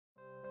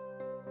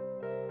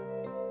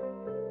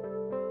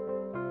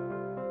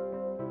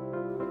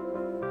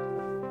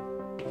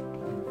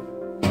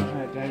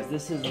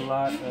this is a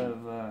lot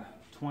of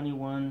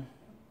 21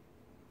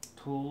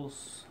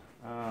 tools.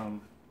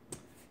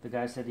 The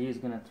guy said he was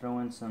going to throw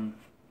in some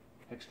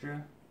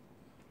extra,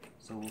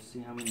 so we'll see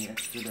how many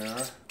extra there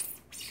are.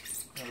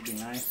 That'll be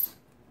nice.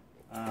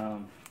 I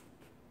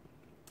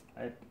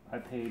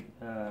paid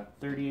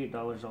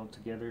 $38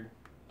 altogether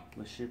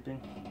with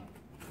shipping.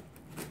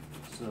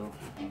 So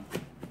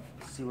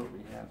let's see what we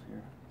have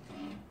here.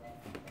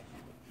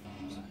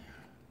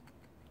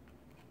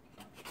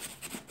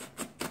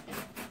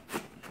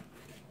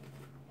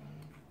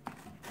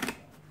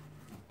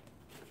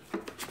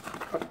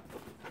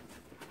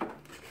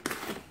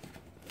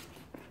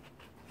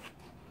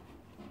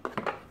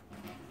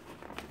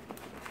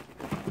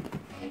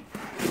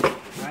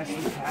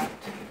 Nicely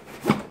packed.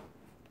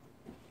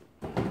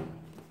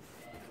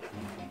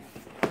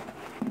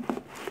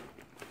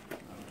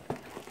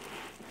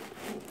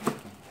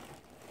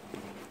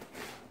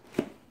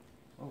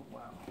 Oh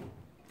wow.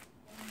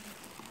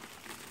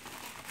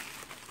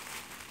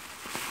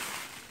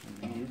 I'm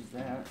gonna use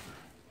that.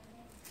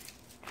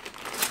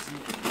 Let's see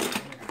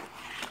here.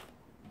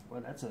 Boy,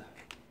 that's a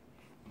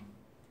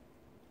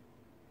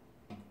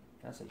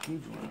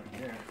huge one right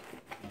there.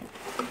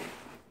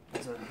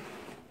 That's a nice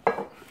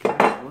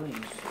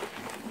Williams.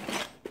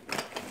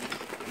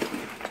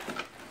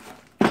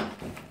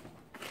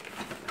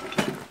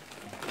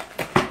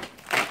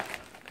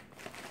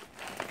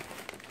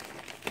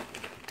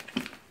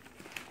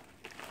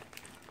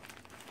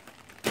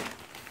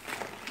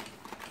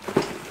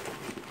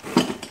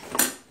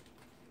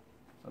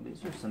 Well,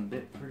 these are some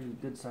pretty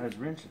good sized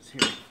wrenches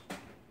here.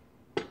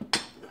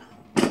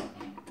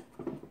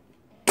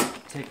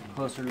 Take a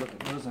closer look at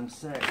those in a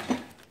sec.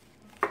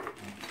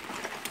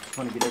 Just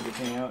want to get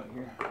everything out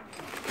here.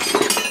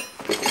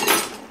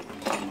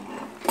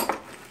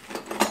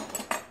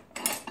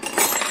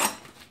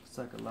 Looks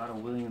like a lot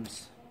of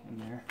Williams in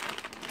there.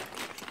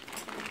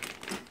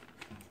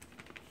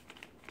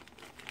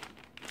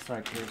 Looks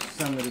like there's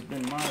some that have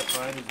been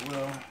modified as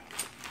well.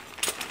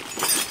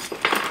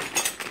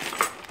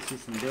 See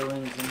some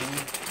Billings in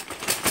there.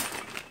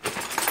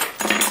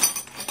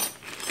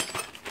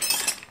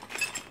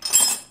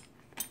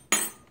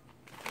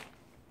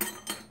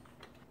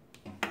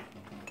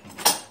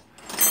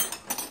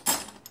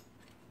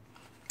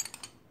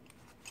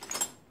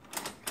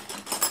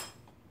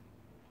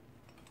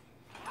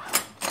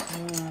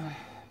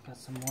 Got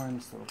some more in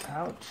this little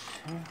pouch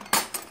here.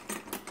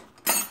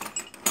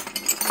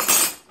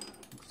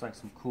 Looks like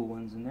some cool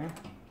ones in there.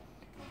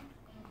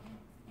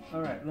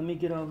 Alright, let me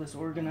get all this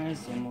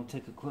organized and we'll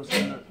take a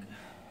closer look.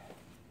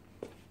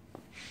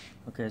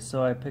 Okay,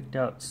 so I picked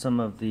out some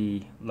of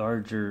the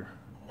larger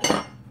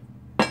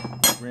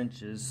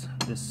wrenches.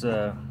 This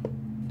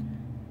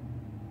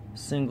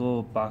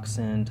single box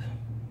end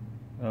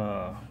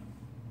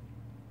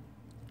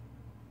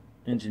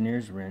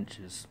engineer's wrench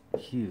is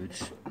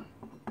huge.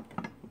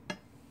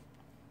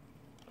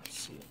 Let's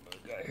see what I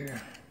got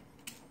here.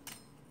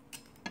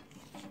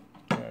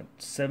 Got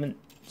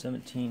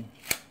 17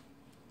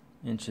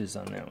 inches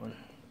on that one.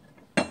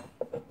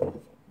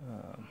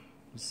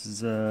 This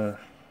is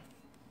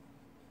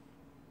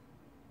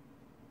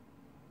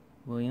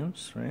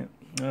Williams, right?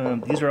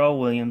 These are all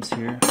Williams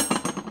here.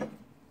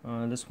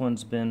 This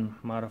one's been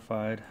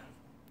modified.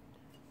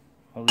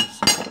 All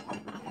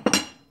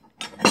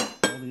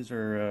these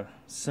are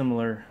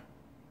similar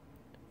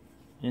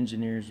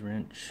engineer's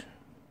wrench.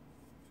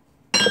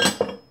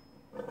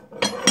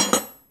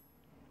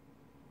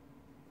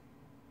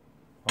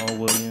 All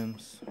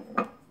Williams.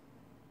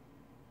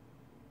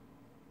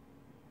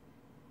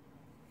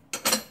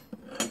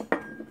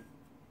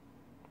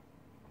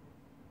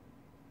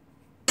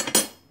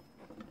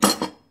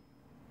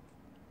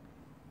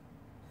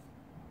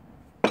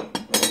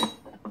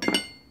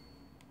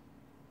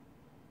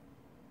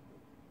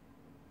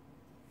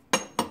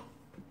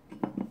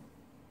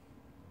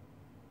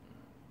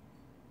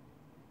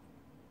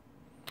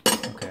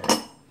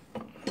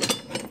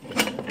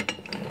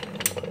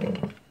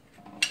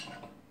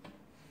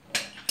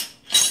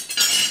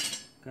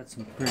 Got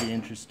some pretty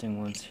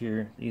interesting ones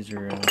here. These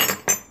are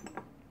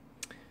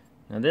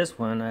now this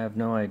one I have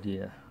no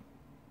idea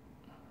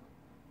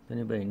if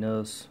anybody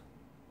knows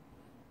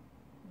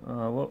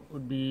what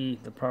would be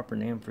the proper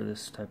name for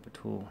this type of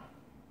tool.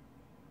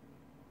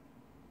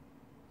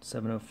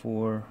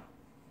 704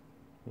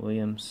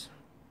 Williams.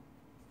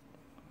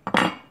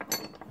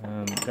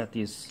 Got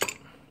these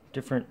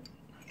different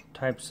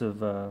types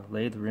of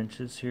lathe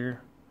wrenches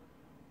here.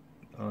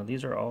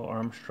 These are all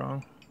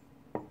Armstrong.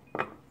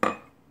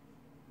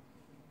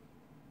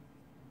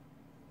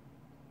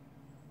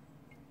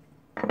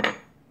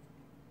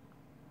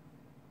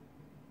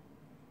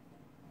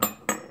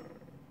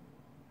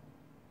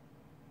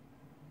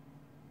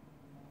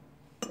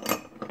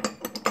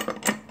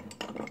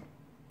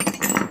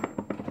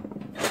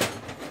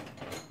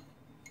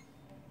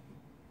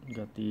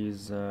 Got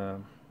these, I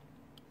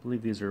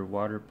believe these are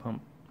water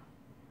pump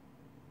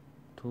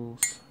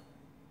tools,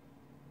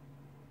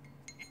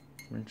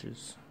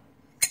 wrenches.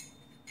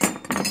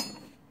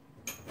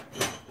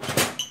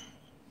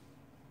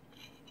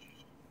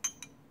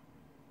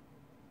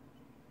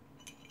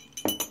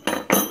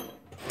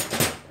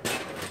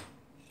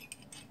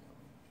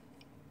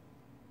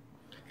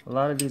 A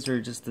lot of these are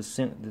just the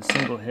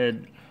single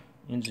head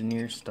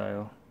engineer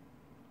style.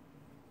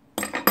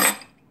 I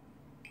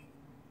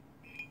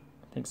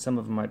think some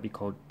of them might be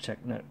called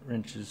check nut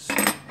wrenches.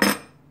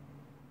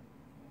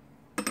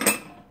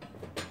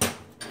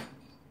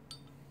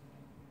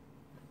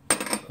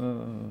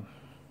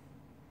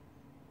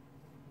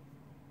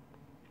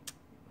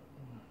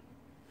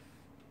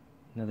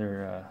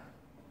 Another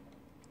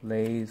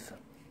lathe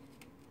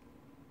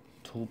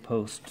tool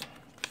post.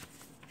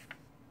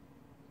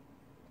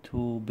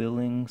 Tool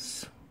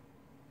Billings.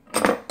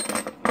 Another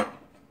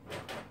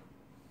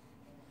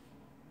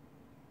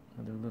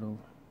little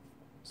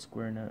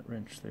square nut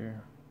wrench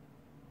there.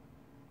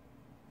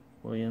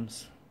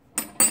 Williams.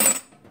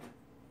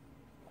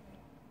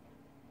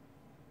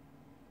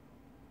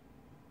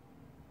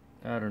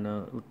 I don't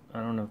know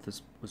if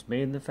this was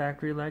made in the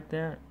factory like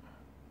that.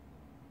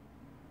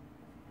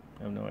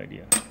 I have no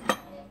idea.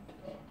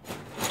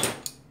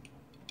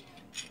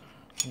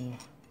 Okay.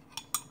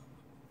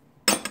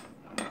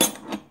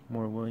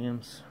 More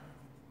Williams.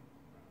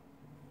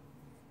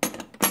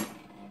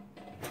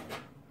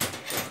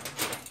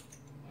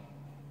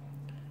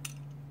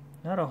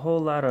 Not a whole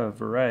lot of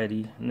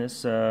variety in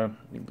this.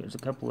 There's a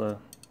couple of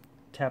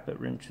tappet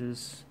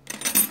wrenches.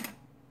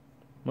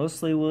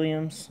 Mostly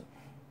Williams.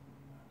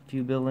 A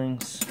few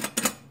Billings.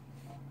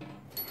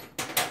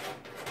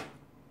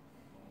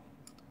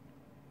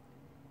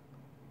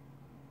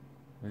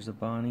 There's a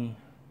Bonnie.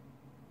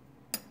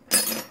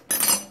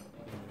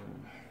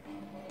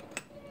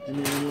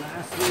 And then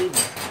lastly,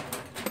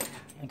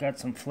 I got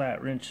some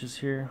flat wrenches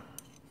here.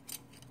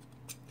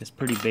 It's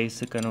pretty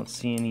basic. I don't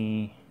see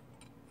any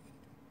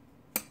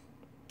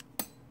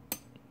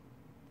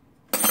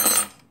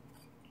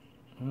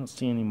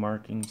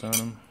markings on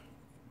them.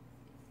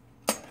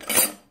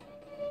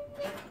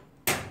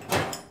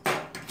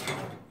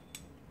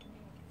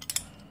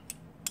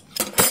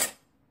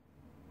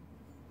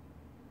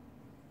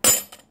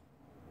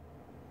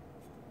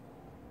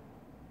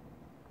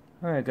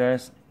 Alright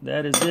guys,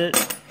 that is it.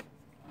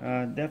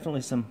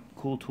 Definitely some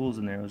cool tools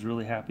in there. I was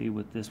really happy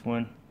with this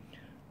one.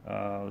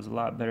 It was a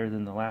lot better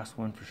than the last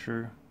one for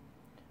sure.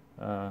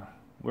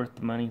 Worth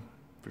the money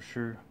for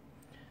sure.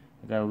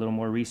 I got a little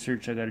more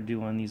research I got to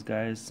do on these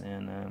guys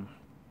and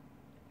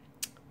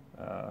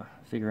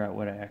figure out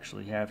what I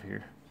actually have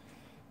here.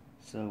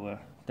 So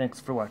thanks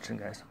for watching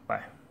guys.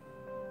 Bye.